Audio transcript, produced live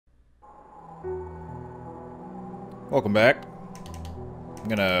Welcome back. I'm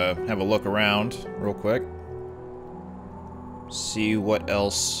gonna have a look around real quick. See what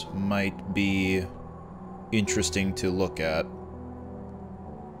else might be interesting to look at.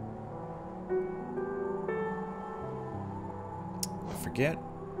 I forget.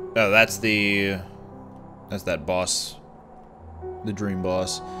 Oh, that's that boss. The dream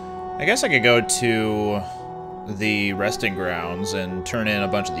boss. I guess I could go to the resting grounds and turn in a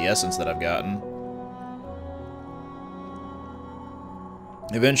bunch of the essence that I've gotten.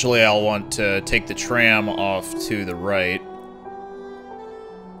 Eventually I'll want to take the tram off to the right.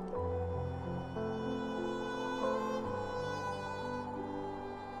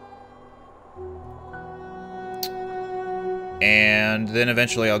 And then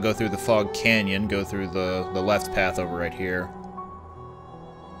eventually I'll go through the Fog Canyon, go through the left path over right here.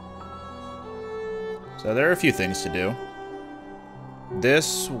 So there are a few things to do.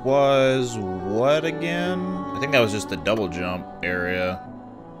 This was what again? I think that was just the double jump area.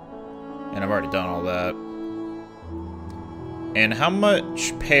 And I've already done all that. And how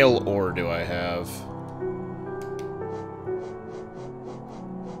much pale ore do I have?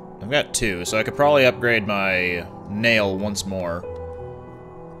 I've got 2, so I could probably upgrade my nail once more.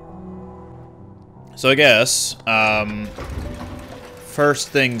 So I guess, first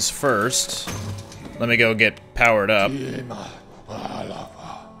things first, let me go get powered up.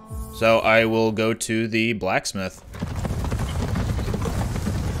 So I will go to the blacksmith.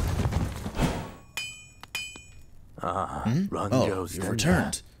 Oh, you've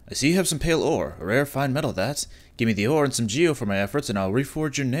returned. I see you have some pale ore, a rare fine metal that. Give me the ore and some geo for my efforts, and I'll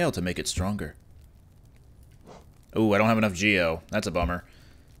reforge your nail to make it stronger. Ooh, I don't have enough geo. That's a bummer.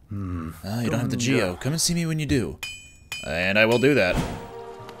 You don't have the geo. Come and see me when you do. And I will do that.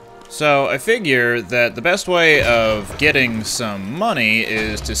 So, I figure that the best way of getting some money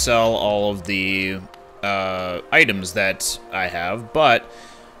is to sell all of the items that I have, but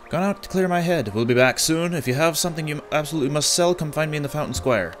gone out to clear my head. We'll be back soon. If you have something you absolutely must sell, come find me in the Fountain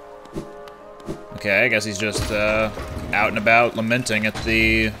Square. Okay, I guess he's just out and about lamenting at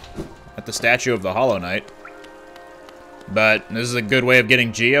the statue of the Hollow Knight. But this is a good way of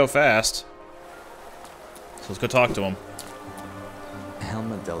getting geo fast. So let's go talk to him.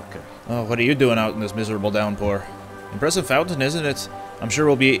 Oh, what are you doing out in this miserable downpour? Impressive fountain, isn't it? I'm sure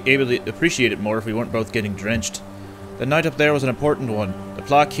we'll be able to appreciate it more if we weren't both getting drenched. The night up there was an important one. The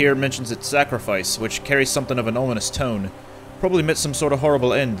plaque here mentions its sacrifice, which carries something of an ominous tone. Probably meant some sort of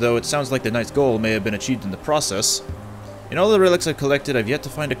horrible end, though it sounds like the knight's goal may have been achieved in the process. In all the relics I've collected, I've yet to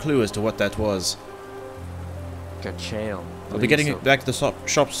find a clue as to what that was. I'll be getting back to the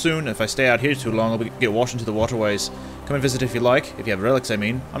shop soon. If I stay out here too long, I'll get washed into the waterways. Come and visit if you like. If you have relics, I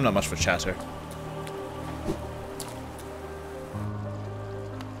mean. I'm not much for chatter.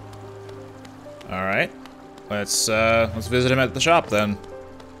 Alright. Let's visit him at the shop then.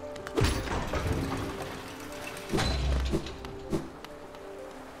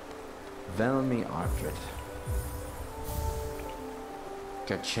 Velmi Artred.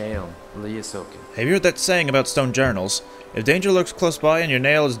 Have you heard that saying about stone journals? If danger lurks close by and your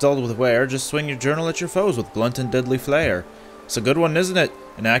nail is dulled with wear, just swing your journal at your foes with blunt and deadly flair. It's a good one, isn't it?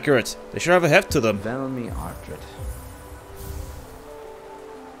 And accurate. They sure have a heft to them. Velmi Artred.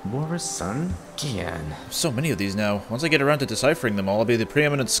 Boris' son? Gian. So many of these now. Once I get around to deciphering them all, I'll be the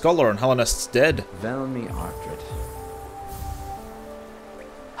preeminent scholar on Hellenist's dead. Velmi Artred.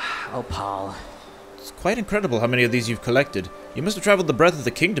 Oh, Paul. It's quite incredible how many of these you've collected. You must have traveled the breadth of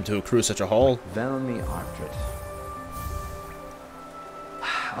the kingdom to accrue such a haul. Velmi Artred.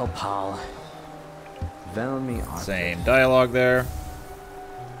 Oh, Paul. Velmi Artred. Same dialogue there.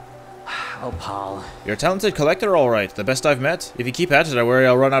 Oh, Paul. You're a talented collector, all right. The best I've met. If you keep at it, I worry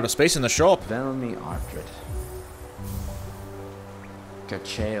I'll run out of space in the shop. Velmi Artred.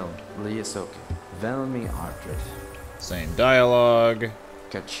 Kachael Liasoke. Velmi Artred. Same dialogue.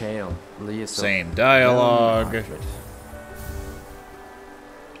 Kachael Liasoke. Same dialogue.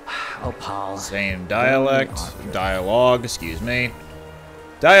 Oh, Paul. Same dialect. Dialogue, excuse me.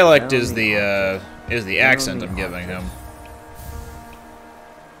 Dialect is the accent I'm giving him.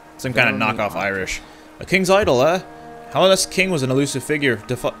 Some kind of knockoff Irish. A king's idol, eh? Hellenist's king was an elusive figure,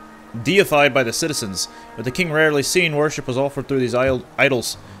 deified by the citizens. With the king rarely seen, worship was offered through these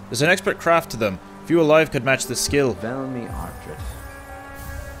idols. There's an expert craft to them. Few alive could match this skill. Velmi Artred.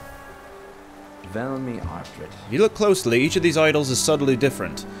 Velmi Artred. If you look closely, each of these idols is subtly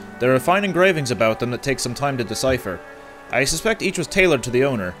different. There are fine engravings about them that take some time to decipher. I suspect each was tailored to the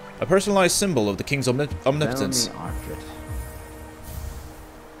owner, a personalized symbol of the king's omnipotence.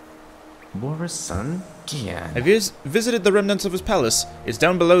 Boris' son? Gian. Have you visited the remnants of his palace? It's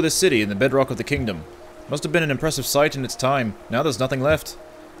down below the city in the bedrock of the kingdom. Must have been an impressive sight in its time. Now there's nothing left.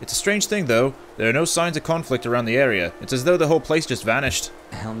 It's a strange thing, though. There are no signs of conflict around the area. It's as though the whole place just vanished.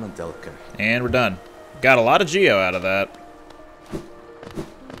 Helmadelker. And we're done. Got a lot of geo out of that.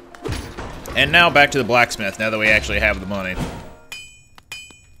 And now back to the blacksmith, now that we actually have the money.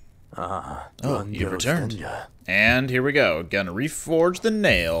 Oh, you've returned. And here we go. Gonna reforge the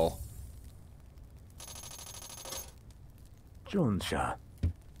nail. Jonsha.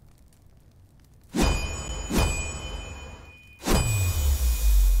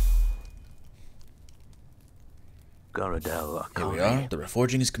 Here we are. The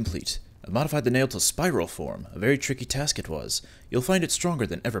reforging is complete. I've modified the nail to spiral form. A very tricky task it was. You'll find it stronger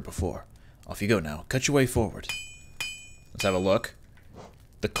than ever before. Off you go now. Cut your way forward. Let's have a look.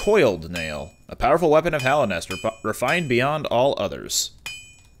 The coiled nail. A powerful weapon of Hallinest, refined beyond all others.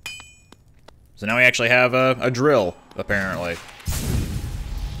 So now we actually have a drill, apparently.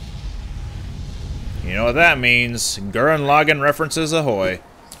 You know what that means. Gurren Lagann references ahoy.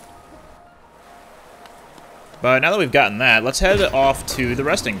 But now that we've gotten that, let's head off to the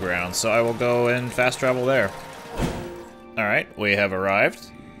resting ground. So I will go and fast travel there. Alright, we have arrived.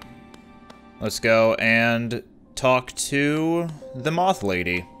 Let's go and talk to the moth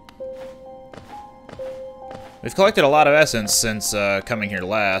lady. We've collected a lot of essence since coming here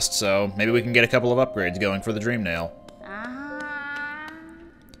last, so maybe we can get a couple of upgrades going for the dream nail.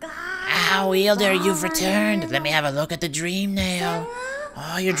 Ah, Wielder, you've returned. Let me have a look at the dream nail.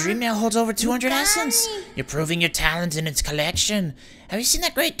 Oh, your dream nail holds over 200 essence. You're proving your talent in its collection. Have you seen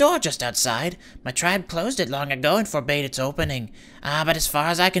that great door just outside? My tribe closed it long ago and forbade its opening. But as far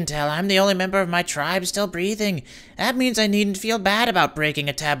as I can tell, I'm the only member of my tribe still breathing. That means I needn't feel bad about breaking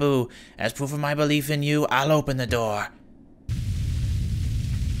a taboo. As proof of my belief in you, I'll open the door.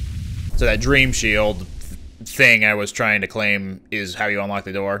 So that dream shield thing I was trying to claim is how you unlock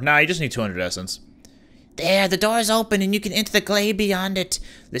the door. Nah, you just need 200 essence. There, the door is open and you can enter the glade beyond it.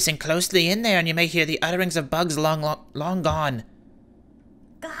 Listen closely in there and you may hear the utterings of bugs long gone.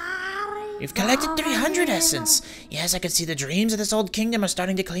 You've collected 300 essence. Yes, I can see the dreams of this old kingdom are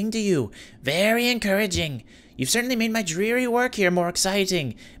starting to cling to you. Very encouraging. You've certainly made my dreary work here more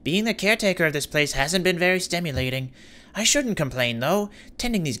exciting. Being the caretaker of this place hasn't been very stimulating. I shouldn't complain, though.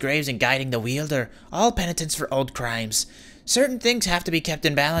 Tending these graves and guiding the wielder, all penitence for old crimes. Certain things have to be kept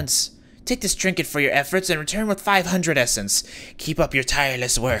in balance. Take this trinket for your efforts and return with 500 essence. Keep up your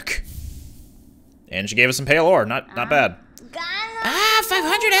tireless work. And she gave us some pale ore. Not bad.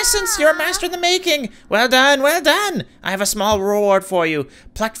 500 essence! You're a master in the making! Well done, well done! I have a small reward for you.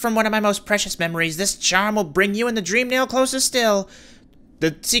 Plucked from one of my most precious memories, this charm will bring you and the dream nail closer still.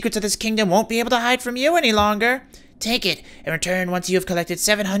 The secrets of this kingdom won't be able to hide from you any longer. Take it, and return once you have collected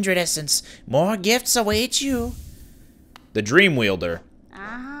 700 essence. More gifts await you. The Dream Wielder.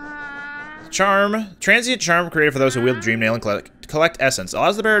 Charm. Transient charm created for those who wield the Dream Nail and collect essence.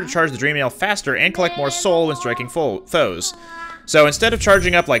 Allows the bearer to charge the Dream Nail faster and collect more soul when striking foes. So instead of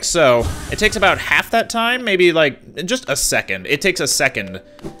charging up like so, it takes about half that time, maybe like just a second. It takes a second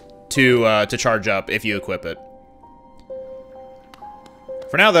to charge up if you equip it.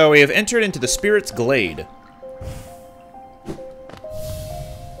 For now, though, we have entered into the Spirit's Glade.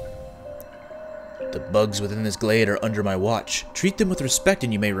 The bugs within this glade are under my watch. Treat them with respect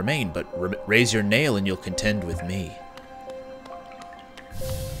and you may remain, but raise your nail and you'll contend with me.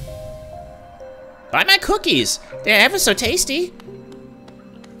 Buy my cookies! They're ever so tasty.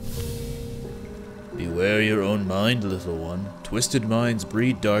 Beware your own mind, little one. Twisted minds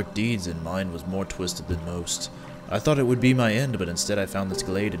breed dark deeds, and mine was more twisted than most. I thought it would be my end, but instead I found this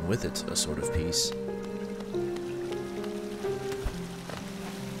glade, and with it, a sort of peace.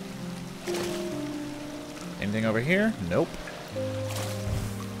 Anything over here? Nope.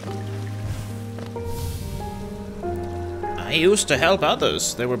 I used to help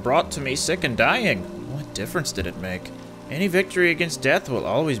others. They were brought to me sick and dying. What difference did it make? Any victory against death will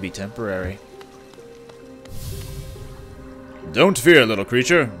always be temporary. Don't fear, little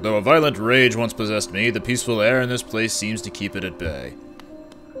creature. Though a violent rage once possessed me, the peaceful air in this place seems to keep it at bay.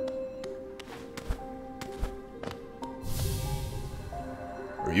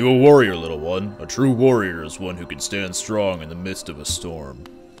 Are you a warrior, little one? A true warrior is one who can stand strong in the midst of a storm.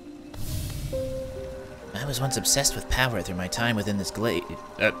 I was once obsessed with power through my time within this glade.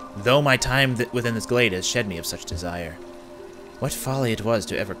 Though my time within this glade has shed me of such desire. What folly it was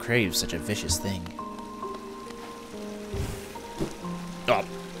to ever crave such a vicious thing. Oh,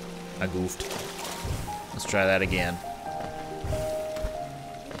 I goofed. Let's try that again.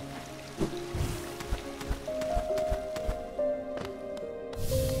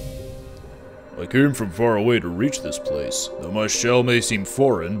 I came from far away to reach this place. Though my shell may seem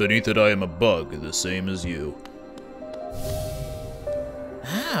foreign, beneath it I am a bug, the same as you.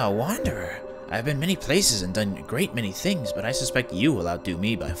 Ah, Wanderer. I've been many places and done a great many things, but I suspect you will outdo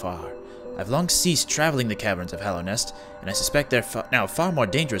me by far. I've long ceased traveling the caverns of Hallownest, and I suspect they're now far more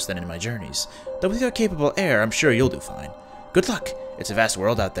dangerous than in my journeys. Though with your capable heir, I'm sure you'll do fine. Good luck. It's a vast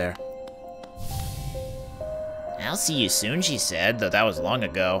world out there. I'll see you soon, she said, though that was long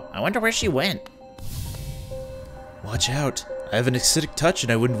ago. I wonder where she went. Watch out. I have an acidic touch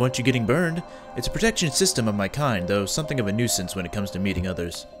and I wouldn't want you getting burned. It's a protection system of my kind, though something of a nuisance when it comes to meeting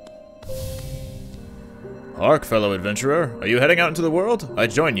others. Hark, fellow adventurer. Are you heading out into the world?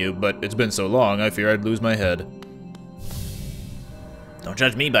 I'd join you, but it's been so long, I fear I'd lose my head. Don't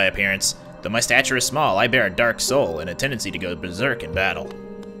judge me by appearance. Though my stature is small, I bear a dark soul and a tendency to go berserk in battle.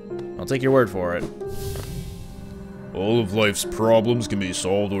 I'll take your word for it. All of life's problems can be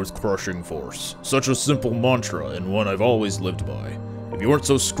solved with crushing force. Such a simple mantra, and one I've always lived by. If you weren't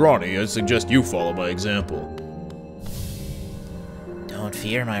so scrawny, I'd suggest you follow my example. Don't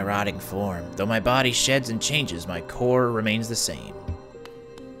fear my rotting form. Though my body sheds and changes, my core remains the same.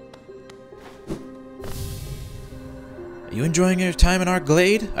 Are you enjoying your time in our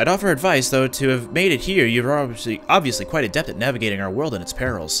glade? I'd offer advice, though to have made it here, you're obviously quite adept at navigating our world and its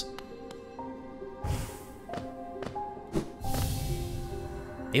perils.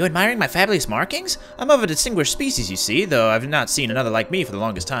 Are you admiring my fabulous markings? I'm of a distinguished species, you see, though I've not seen another like me for the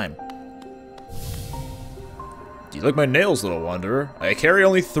longest time. Do you like my nails, little wanderer? I carry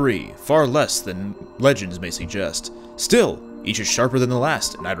only 3, far less than legends may suggest. Still, each is sharper than the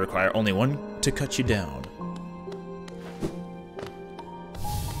last, and I'd require only one to cut you down.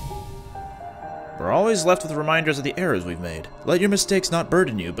 We're always left with reminders of the errors we've made. Let your mistakes not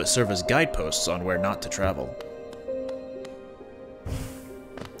burden you, but serve as guideposts on where not to travel.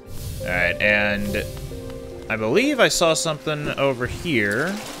 Alright, and I believe I saw something over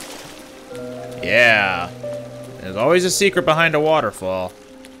here. Yeah. There's always a secret behind a waterfall.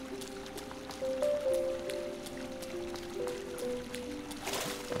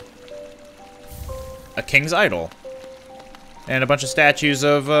 A king's idol. And a bunch of statues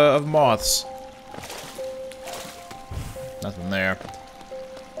of moths. Nothing there.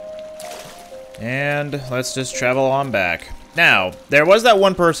 And let's just travel on back. Now, there was that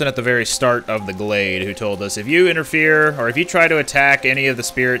one person at the very start of the glade who told us if you interfere or if you try to attack any of the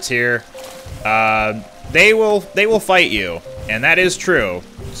spirits here, they will fight you, and that is true.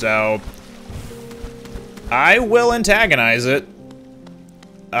 So I will antagonize it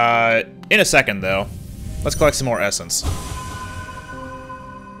in a second, though. Let's collect some more essence.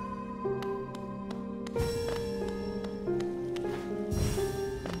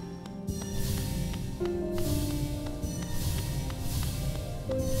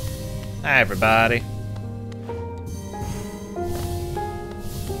 Hi, everybody.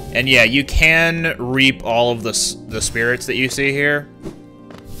 And yeah, you can reap all of the spirits that you see here.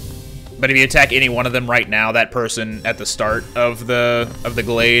 But if you attack any one of them right now, that person at the start of the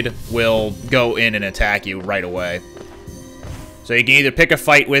glade will go in and attack you right away. So you can either pick a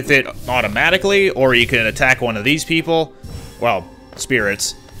fight with it automatically, or you can attack one of these people, well,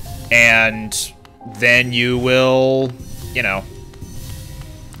 spirits, and then you will, you know,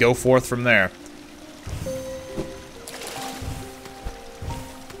 go forth from there.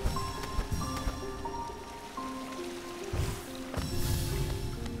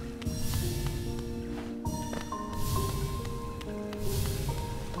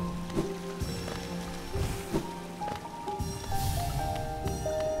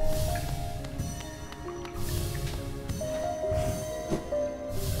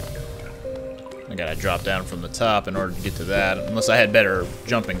 I gotta drop down from the top in order to get to that, unless I had better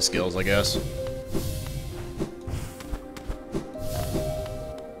jumping skills, I guess.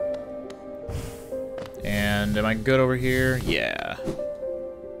 And am I good over here? Yeah.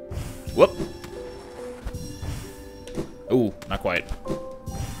 Whoop. Ooh, not quite.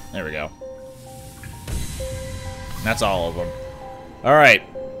 There we go. That's all of them. Alright.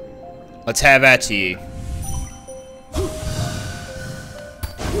 Let's have at ye.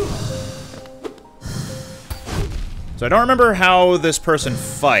 So I don't remember how this person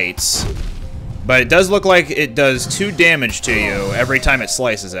fights, but it does look like it does 2 damage to you every time it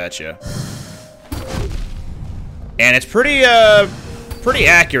slices at you. And it's pretty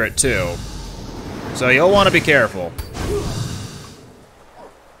accurate too. So you'll want to be careful.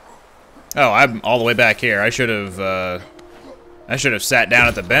 Oh, I'm all the way back here. I should have sat down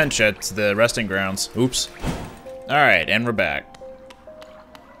at the bench at the resting grounds. Oops. All right, and we're back.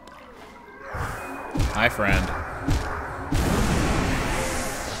 Hi, friend.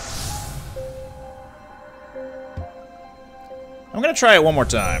 I'm gonna try it one more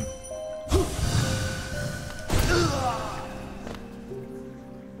time.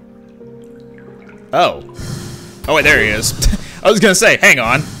 Oh. Oh wait, there he is. I was gonna say, hang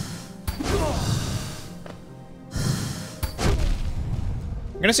on.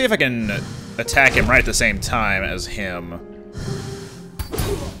 I'm gonna see if I can attack him right at the same time as him.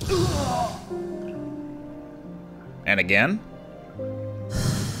 And again.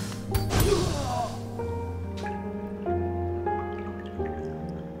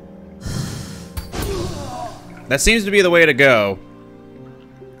 That seems to be the way to go.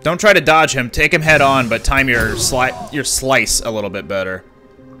 Don't try to dodge him. Take him head on, but time your slice a little bit better.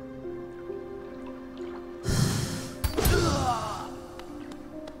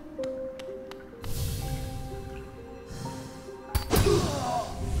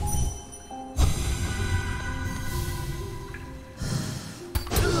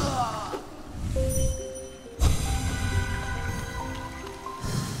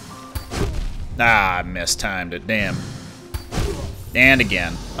 Ah, I mistimed it. Damn. And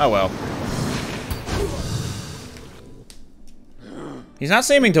again. Oh well. He's not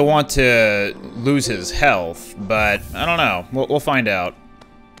seeming to want to lose his health, but I don't know. We'll find out.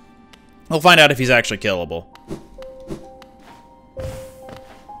 We'll find out if he's actually killable.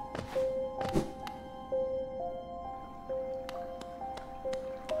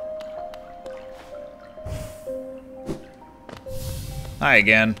 Hi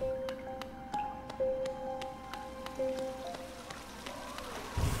again.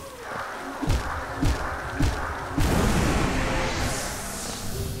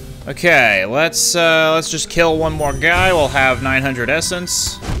 Okay, let's just kill one more guy. We'll have 900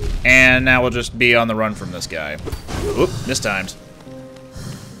 essence, and now we'll just be on the run from this guy. Oop, mistimed.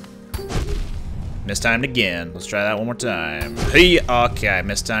 Mistimed again. Let's try that one more time. Hey, okay,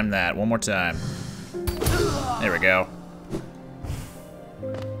 mistimed that one more time. There we go.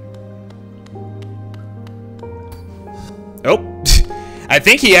 Oh, I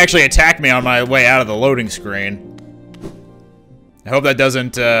think he actually attacked me on my way out of the loading screen. I hope that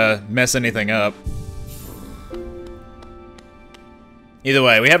doesn't mess anything up. Either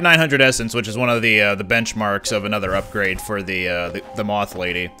way, we have 900 essence, which is one of the benchmarks of another upgrade for the moth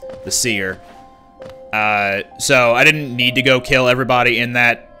lady, the seer. So I didn't need to go kill everybody in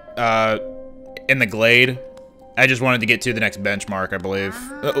that in the glade. I just wanted to get to the next benchmark, I believe.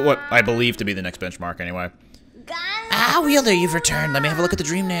 What I believe to be the next benchmark, anyway. Ah, Wielder, you've returned. Let me have a look at the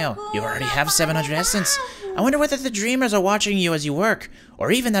dream nail. You already have 700 essence. I wonder whether the dreamers are watching you as you work,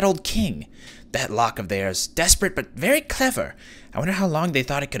 or even that old king. That lock of theirs, desperate but very clever. I wonder how long they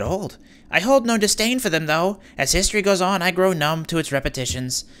thought it could hold. I hold no disdain for them, though. As history goes on, I grow numb to its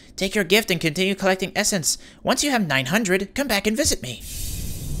repetitions. Take your gift and continue collecting essence. Once you have 900, come back and visit me.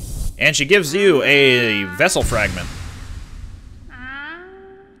 And she gives you a vessel fragment.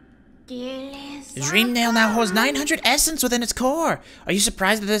 The dream nail now holds 900 essence within its core. Are you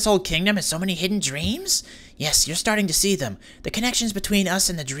surprised that this old kingdom has so many hidden dreams? Yes, you're starting to see them. The connections between us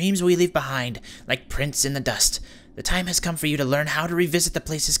and the dreams we leave behind, like prints in the dust. The time has come for you to learn how to revisit the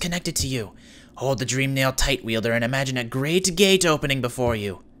places connected to you. Hold the dream nail tight, Wielder, and imagine a great gate opening before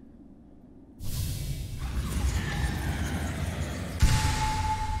you.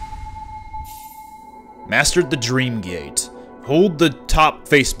 Mastered the dream gate. Hold the top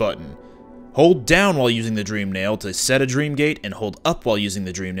face button. Hold down while using the dream nail to set a dream gate, and hold up while using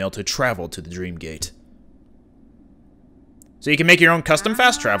the dream nail to travel to the dream gate. So you can make your own custom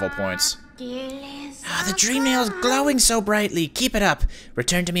fast travel points. Ah, the dream nail is glowing so brightly. Keep it up.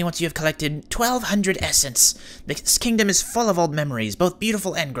 Return to me once you have collected 1200 essence. This kingdom is full of old memories, both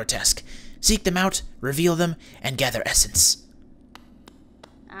beautiful and grotesque. Seek them out, reveal them, and gather essence.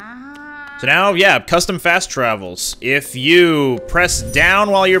 So now, yeah, custom fast travels. If you press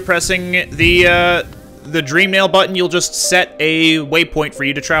down while you're pressing the dream nail button, you'll just set a waypoint for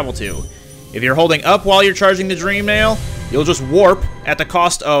you to travel to. If you're holding up while you're charging the dream nail, you'll just warp at the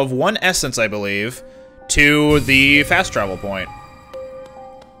cost of 1 essence, I believe, to the fast travel point.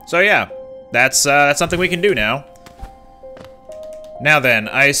 So yeah, that's something we can do now. Now then,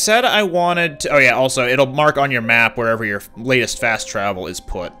 I said I wanted to, oh yeah, also, it'll mark on your map wherever your latest fast travel is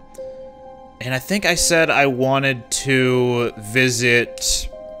put. And I think I said I wanted to visit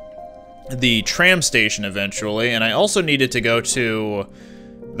the tram station eventually, and I also needed to go to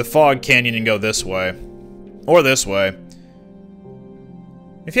the Fog Canyon and go this way. Or this way.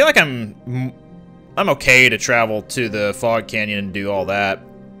 I feel like I'm okay to travel to the Fog Canyon and do all that.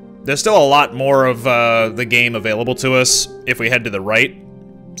 There's still a lot more of the game available to us if we head to the right.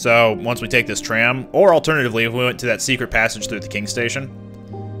 So, once we take this tram, or alternatively, if we went to that secret passage through the King Station.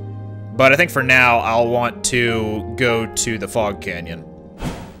 But I think for now, I'll want to go to the Fog Canyon.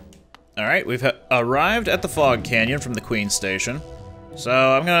 Alright, we've arrived at the Fog Canyon from the Queen Station. So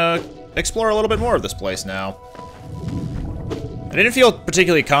I'm gonna explore a little bit more of this place now. I didn't feel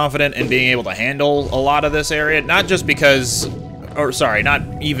particularly confident in being able to handle a lot of this area, not just because, or sorry, not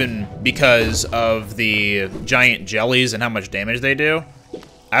even because of the giant jellies and how much damage they do.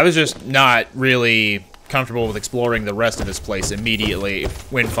 I was just not really comfortable with exploring the rest of this place immediately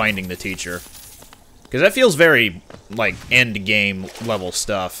when finding the teacher. Because that feels very, like, end game level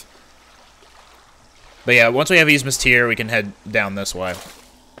stuff. But yeah, once we have Eastmist here, we can head down this way.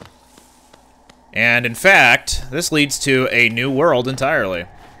 And in fact, this leads to a new world entirely.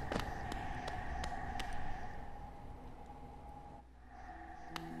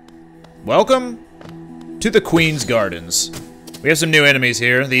 Welcome to the Queen's Gardens. We have some new enemies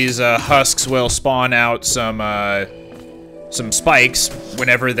here. These husks will spawn out some spikes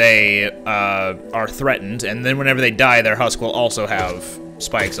whenever they are threatened, and then whenever they die, their husk will also have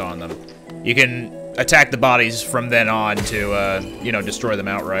spikes on them. You can attack the bodies from then on to, you know, destroy them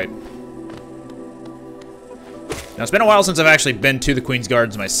outright. Now, it's been a while since I've actually been to the Queen's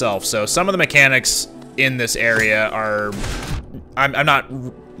Gardens myself, so some of the mechanics in this area are... I'm not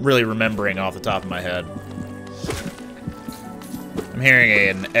really remembering off the top of my head. I'm hearing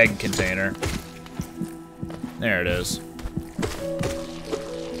an egg container. There it is.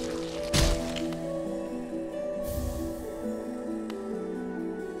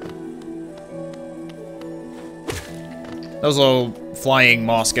 Those little flying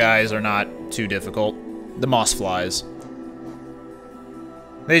moss guys are not too difficult. The moss flies.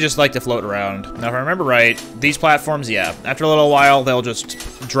 They just like to float around. Now, if I remember right, these platforms, yeah, after a little while, they'll just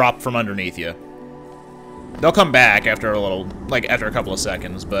drop from underneath you. They'll come back after a little, like, after a couple of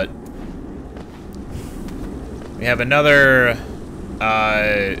seconds, but... We have another,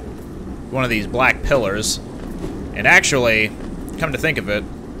 one of these black pillars. And actually, come to think of it,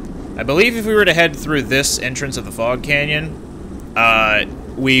 I believe if we were to head through this entrance of the Fog Canyon,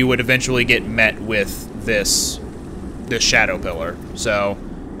 we would eventually get met with this shadow pillar. So,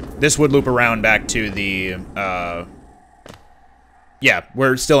 this would loop around back to the, yeah,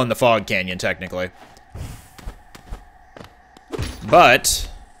 we're still in the Fog Canyon, technically. But,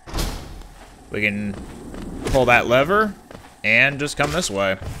 we can pull that lever and just come this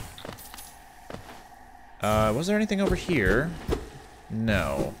way. Was there anything over here?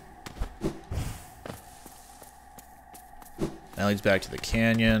 No. That leads back to the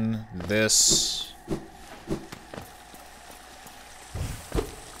canyon. This.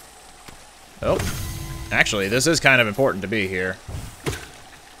 Oh. Actually, this is kind of important to be here.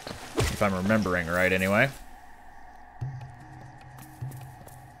 If I'm remembering right, anyway.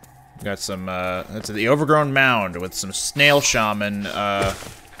 Got some, that's the overgrown mound with some snail shaman,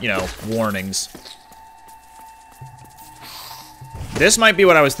 you know, warnings. This might be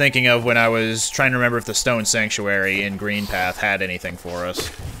what I was thinking of when I was trying to remember if the Stone Sanctuary in Green Path had anything for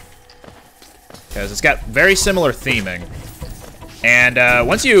us. Because it's got very similar theming. And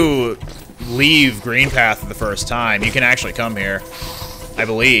once you leave Green Path for the first time, you can actually come here, I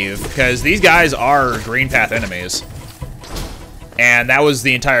believe. Because these guys are Green Path enemies. And that was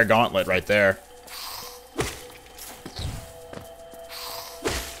the entire gauntlet right there.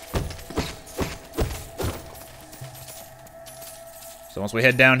 So once we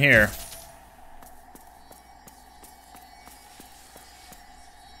head down here,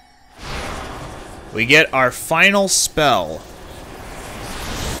 we get our final spell.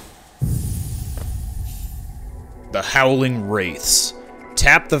 The Howling Wraiths.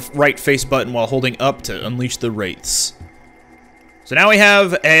 Tap the right face button while holding up to unleash the Wraiths. So now we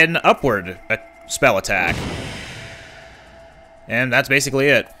have an upward spell attack. And that's basically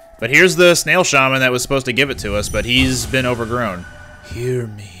it. But here's the snail shaman that was supposed to give it to us, but he's been overgrown. Hear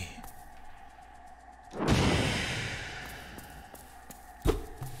me.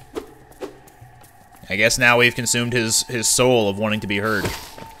 I guess now we've consumed his soul of wanting to be heard.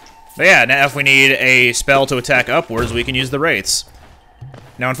 But yeah, now if we need a spell to attack upwards, we can use the Wraiths.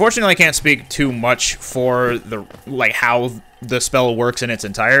 Now, unfortunately, I can't speak too much for the, like, how the spell works in its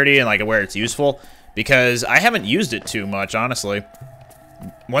entirety and, like, where it's useful, because I haven't used it too much, honestly.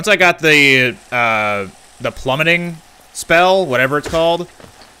 Once I got the plummeting spell, whatever it's called,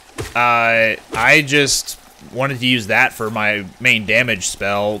 I just wanted to use that for my main damage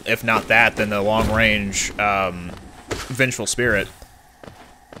spell. If not that, then the long-range Vengeful Spirit.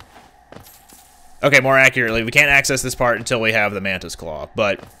 Okay, more accurately, we can't access this part until we have the Mantis Claw,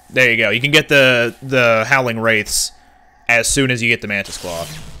 but there you go. You can get the Howling Wraiths as soon as you get the Mantis Claw.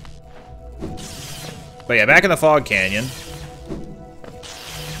 But yeah, back in the Fog Canyon.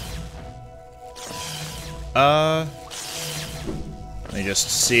 Let me just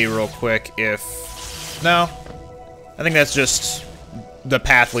see real quick if... No. I think that's just the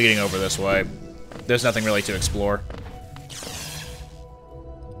path leading over this way. There's nothing really to explore.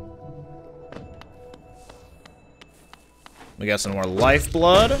 We got some more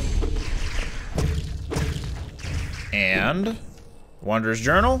lifeblood. And... Wanderer's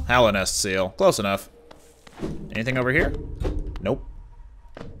Journal, Hallownest Seal. Close enough. Anything over here? Nope.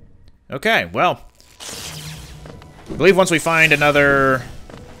 Okay, well. I believe once we find another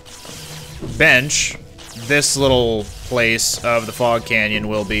bench, this little place of the Fog Canyon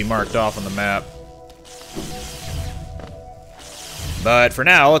will be marked off on the map. But for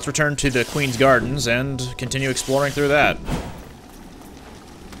now, let's return to the Queen's Gardens and continue exploring through that.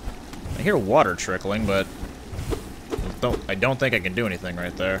 I hear water trickling, but I don't think I can do anything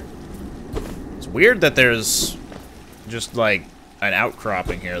right there. It's weird that there's just, like, an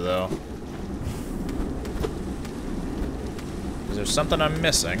outcropping here, though. Is there something I'm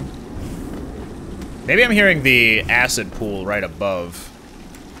missing? Maybe I'm hearing the acid pool right above.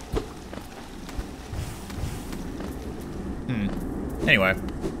 Anyway,